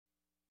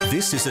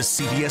This is a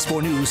CBS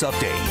 4 News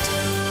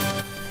update.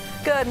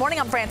 Good morning,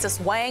 I'm Frances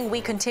Wang.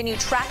 We continue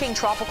tracking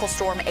Tropical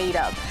Storm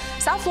Ada.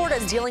 South Florida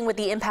is dealing with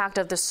the impact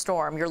of this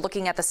storm. You're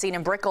looking at the scene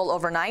in Brickell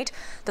overnight.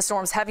 The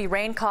storm's heavy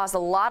rain caused a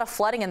lot of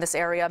flooding in this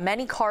area.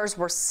 Many cars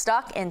were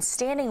stuck in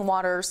standing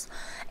waters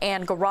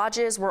and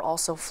garages were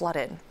also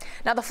flooded.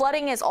 Now, the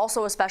flooding is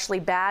also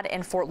especially bad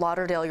in Fort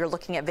Lauderdale. You're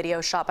looking at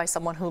video shot by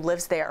someone who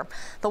lives there.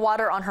 The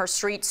water on her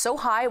street so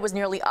high it was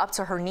nearly up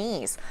to her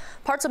knees.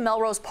 Parts of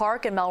Melrose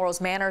Park and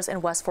Melrose Manors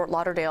in West Fort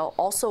Lauderdale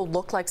also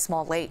look like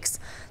small lakes.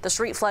 The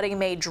street flooding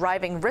made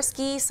driving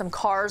risky. Some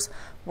cars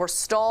were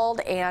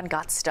stalled and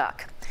got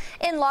stuck.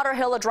 In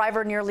Lauderhill, a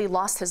driver nearly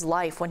lost his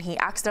life when he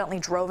accidentally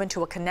drove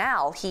into a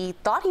canal. He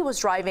thought he was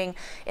driving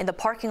in the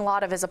parking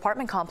lot of his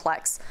apartment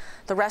complex.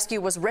 The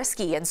rescue was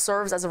risky and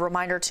serves as a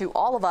reminder to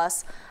all of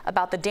us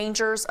about the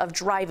dangers of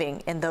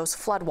driving in those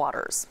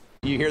floodwaters.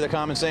 You hear the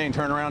common saying,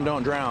 turn around,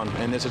 don't drown,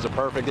 and this is a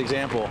perfect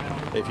example.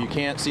 If you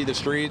can't see the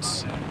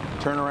streets,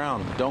 turn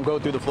around. Don't go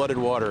through the flooded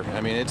water.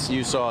 I mean,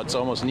 you saw it's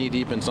almost knee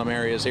deep in some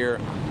areas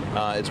here.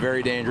 It's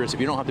very dangerous.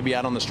 If you don't have to be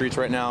out on the streets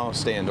right now,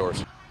 stay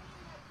indoors.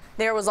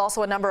 There was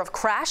also a number of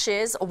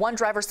crashes. One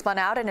driver spun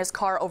out and his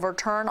car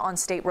overturned on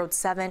State Road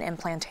 7 in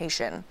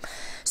Plantation.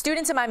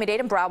 Students in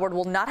Miami-Dade and Broward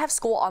will not have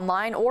school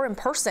online or in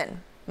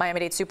person.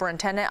 Miami-Dade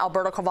Superintendent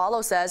Alberto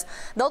Cavallo says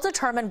they'll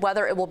determine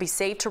whether it will be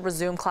safe to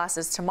resume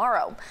classes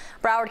tomorrow.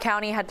 Broward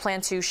County had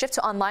planned to shift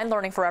to online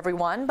learning for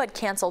everyone, but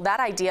canceled that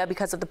idea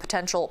because of the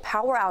potential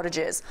power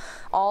outages.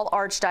 All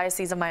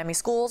Archdiocese of Miami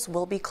schools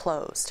will be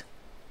closed.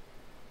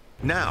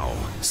 Now,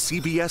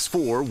 CBS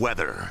 4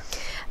 weather.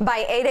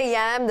 By 8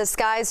 a.m., the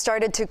skies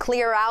started to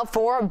clear out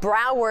for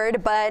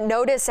Broward, but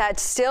notice that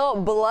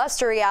still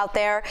blustery out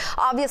there.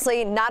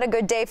 Obviously, not a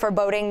good day for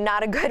boating,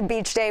 not a good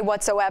beach day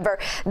whatsoever.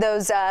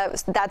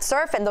 That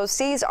surf and those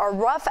seas are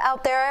rough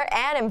out there,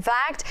 and in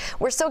fact,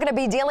 we're still going to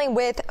be dealing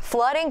with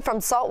flooding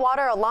from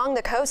saltwater along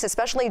the coast,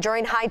 especially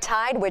during high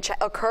tide, which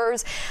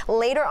occurs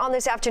later on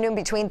this afternoon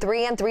between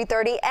 3 and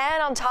 3:30.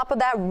 And on top of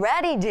that,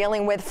 already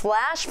dealing with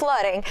flash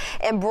flooding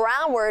in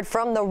Broward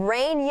from the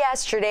rain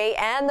yesterday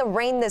and the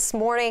rain this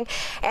morning,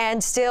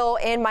 and still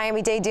in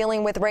Miami-Dade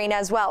dealing with rain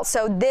as well.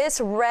 So this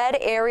red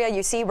area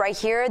you see right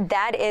here,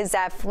 that is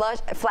that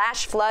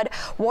flash flood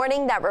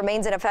warning that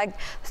remains in effect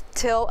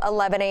till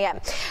 11 a.m.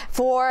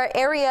 For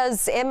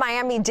areas in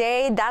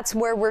Miami-Dade, that's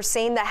where we're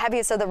seeing the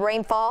heaviest of the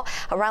rainfall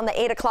around the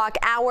 8 o'clock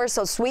hour.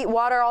 So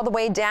Sweetwater all the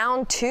way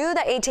down to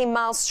the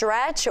 18-mile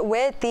stretch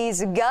with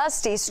these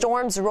gusty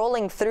storms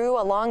rolling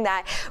through along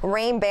that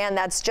rain band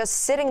that's just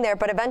sitting there.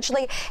 But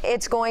eventually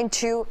it's going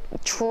to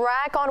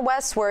track on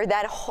westward.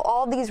 That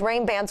all these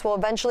rain bands will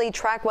eventually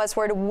track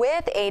westward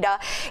with Ada.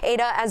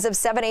 Ada, as of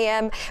 7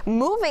 a.m.,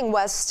 moving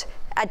west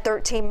at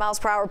 13 miles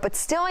per hour, but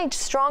still a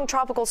strong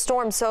tropical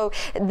storm. So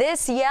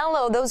this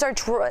yellow, this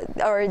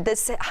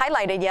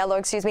highlighted yellow,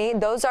 excuse me,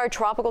 those are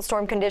tropical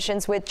storm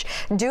conditions which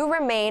do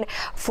remain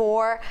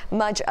for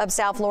much of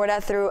South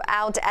Florida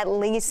throughout at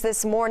least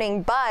this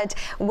morning, but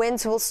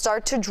winds will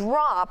start to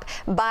drop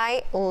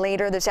by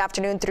later this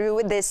afternoon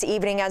through this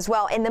evening as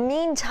well. In the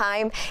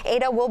meantime,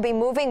 Ada will be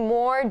moving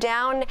more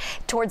down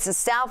towards the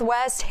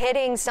southwest,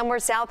 hitting somewhere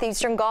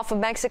southeastern Gulf of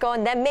Mexico,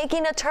 and then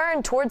making a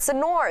turn towards the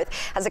north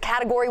as a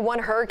Category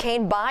 1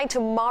 hurricane by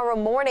tomorrow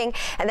morning.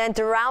 And then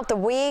throughout the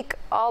week,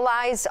 all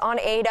eyes on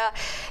Ada.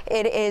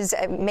 It is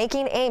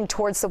making aim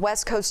towards the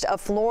west coast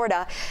of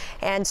Florida,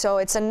 and so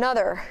it's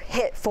another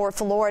hit for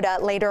Florida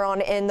later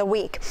on in the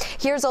week.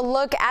 Here's a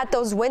look at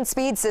those wind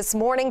speeds this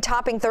morning,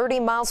 topping 30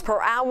 miles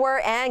per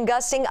hour and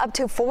gusting up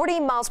to 40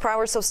 miles per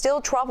hour. So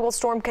still tropical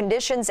storm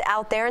conditions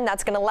out there, and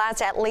that's going to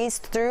last at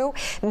least through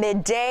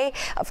midday.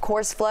 Of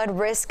course, flood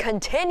risk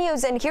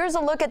continues. And here's a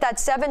look at that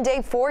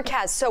 7-day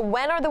forecast. So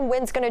when are the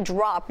winds going to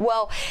drop?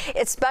 Well,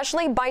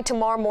 especially by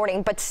tomorrow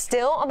morning, but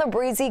still on the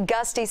breezy,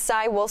 gusty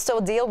side. We'll still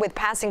deal with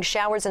passing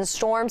showers and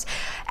storms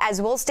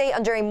as we'll stay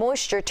under a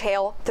moisture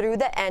tail through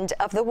the end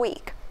of the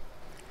week.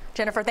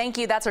 Jennifer, thank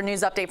you. That's our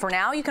news update for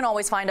now. You can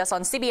always find us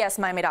on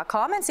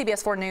CBSMiami.com and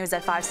CBS 4 News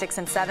at 5, 6,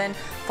 and 7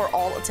 for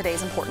all of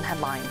today's important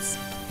headlines.